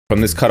From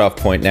this cutoff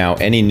point now,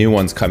 any new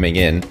ones coming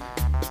in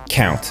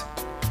count.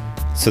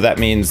 So that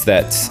means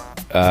that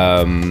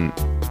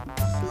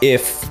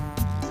if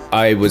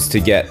I was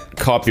to get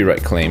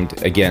copyright claimed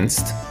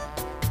against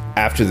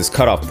after this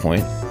cutoff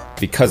point,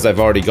 because I've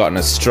already gotten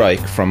a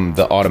strike from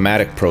the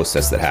automatic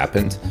process that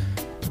happened,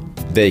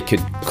 they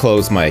could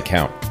close my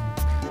account.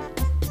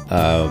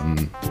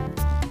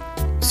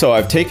 So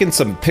I've taken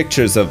some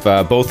pictures of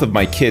both of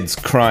my kids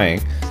crying,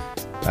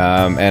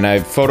 and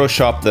I've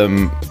photoshopped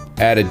them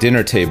at a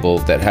dinner table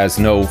that has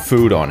no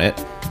food on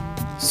it,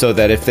 so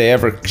that if they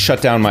ever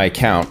shut down my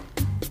account,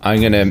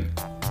 I'm gonna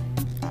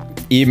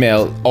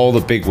email all the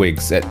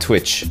bigwigs at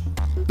Twitch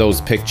those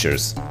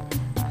pictures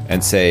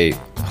and say,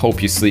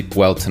 hope you sleep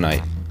well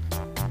tonight,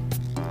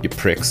 you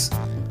pricks.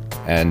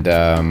 And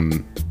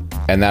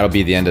that'll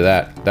be the end of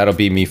that. That'll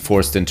be me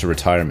forced into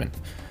retirement.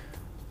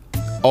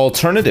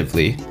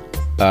 Alternatively,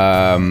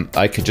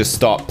 I could just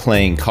stop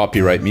playing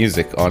copyright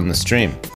music on the stream.